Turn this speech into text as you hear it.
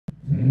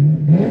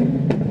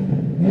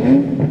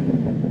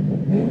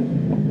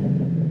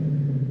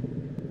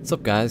What's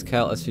up guys,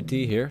 Kyle SUT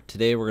here.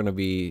 Today we're going to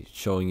be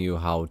showing you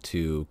how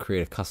to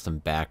create a custom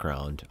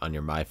background on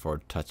your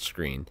MyFord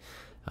touchscreen.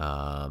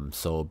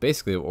 So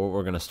basically what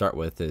we're going to start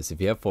with is, if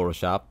you have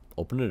Photoshop,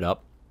 open it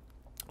up.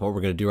 What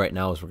we're going to do right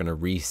now is we're going to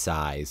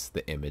resize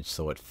the image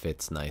so it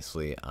fits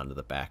nicely onto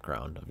the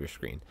background of your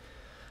screen.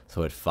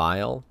 So hit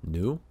File,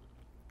 New.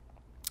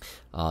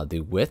 The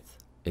width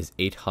is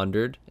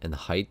 800 and the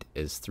height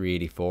is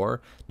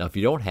 384. Now if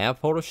you don't have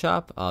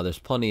Photoshop, there's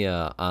plenty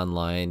of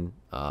online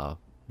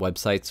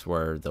websites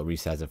where they'll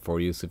resize it for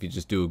you. So if you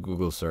just do a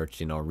Google search,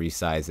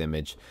 resize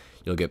image,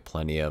 you'll get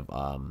plenty of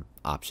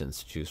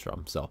options to choose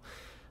from. So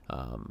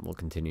we'll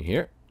continue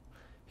here.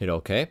 Hit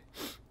OK.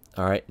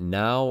 All right,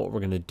 now what we're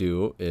going to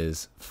do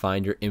is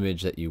find your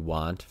image that you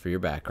want for your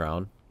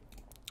background.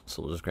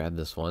 So we'll just grab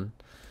this one.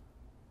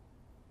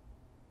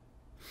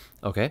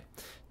 Okay,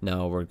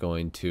 now we're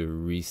going to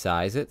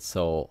resize it.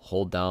 So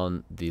hold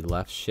down the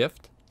left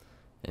shift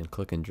and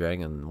click and drag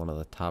in one of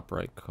the top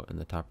right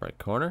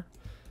corner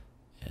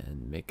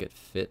and make it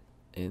fit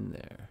in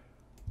there.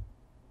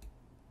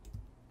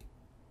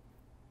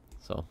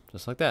 So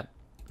just like that,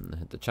 and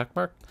hit the check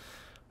mark.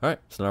 All right,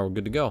 so now we're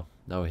good to go.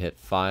 Now we hit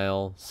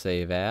File,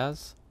 Save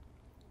As,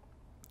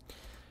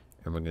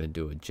 and we're going to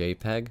do a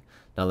JPEG.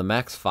 Now the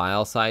max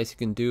file size you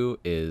can do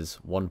is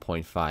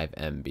 1.5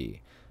 MB.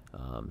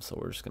 So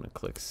we're just going to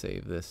click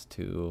Save this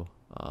to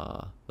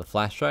the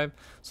flash drive.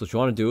 So what you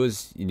want to do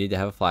is you need to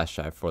have a flash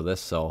drive for this.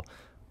 So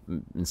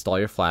install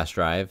your flash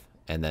drive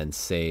and then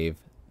save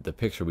the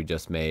picture we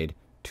just made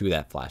to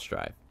that flash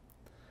drive.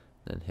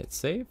 Then hit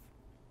Save.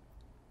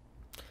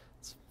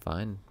 It's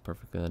fine,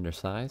 perfectly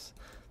undersized.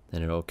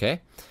 Then hit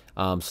OK.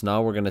 So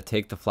now we're going to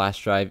take the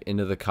flash drive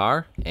into the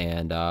car,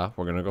 and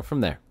we're going to go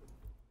from there.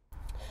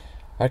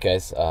 Alright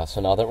guys, so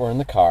now that we're in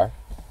the car,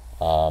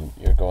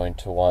 you're going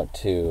to want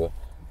to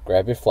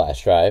grab your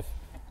flash drive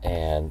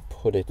and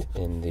put it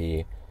in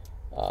the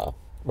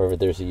wherever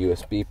there's a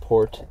USB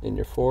port in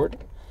your Ford.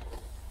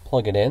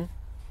 Plug it in.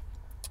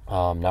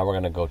 Now we're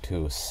going to go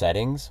to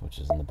Settings, which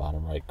is in the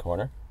bottom right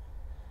corner.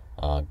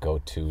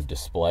 Go to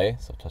Display,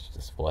 so touch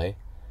Display.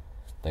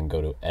 Then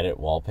go to Edit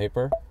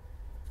Wallpaper.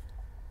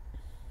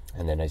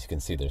 And then as you can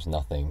see, there's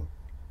nothing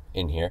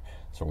in here.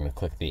 So we're going to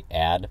click the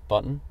Add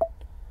button.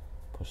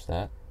 Push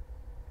that.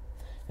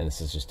 And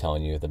this is just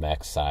telling you the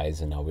max size,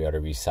 and now we ought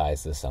to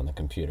resize this on the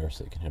computer,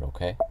 so you can hit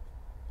OK.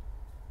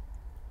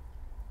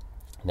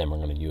 And then we're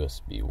going to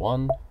USB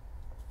 1.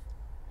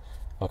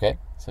 Okay,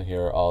 so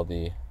here are all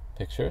the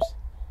pictures.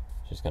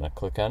 Just going to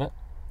click on it,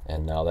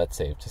 and now that's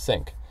saved to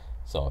sync.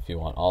 So if you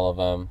want all of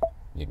them,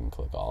 you can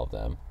click all of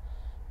them.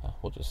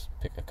 We'll just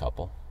pick a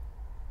couple.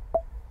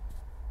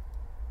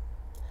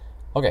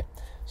 Okay,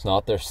 so now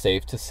that they're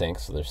saved to sync,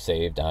 so they're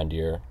saved onto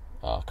your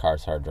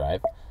car's hard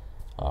drive,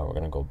 we're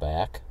going to go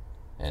back,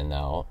 and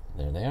now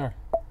there they are.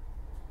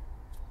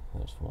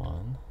 There's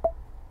 1,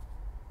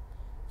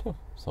 2.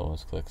 So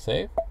let's click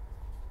Save,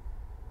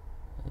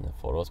 and the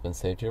photo has been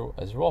saved here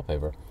as your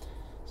wallpaper.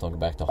 So I'll go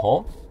back to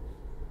Home,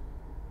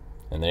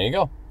 and there you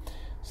go.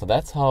 So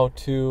that's how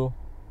to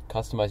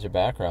customize your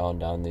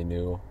background on the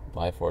new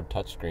MyFord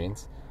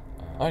touchscreens.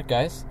 Alright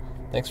guys,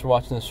 thanks for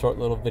watching this short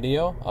little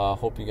video.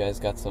 Hope you guys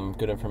got some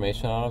good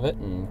information out of it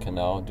and can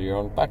now do your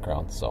own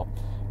background. So,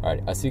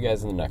 alright, I'll see you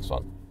guys in the next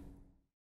one.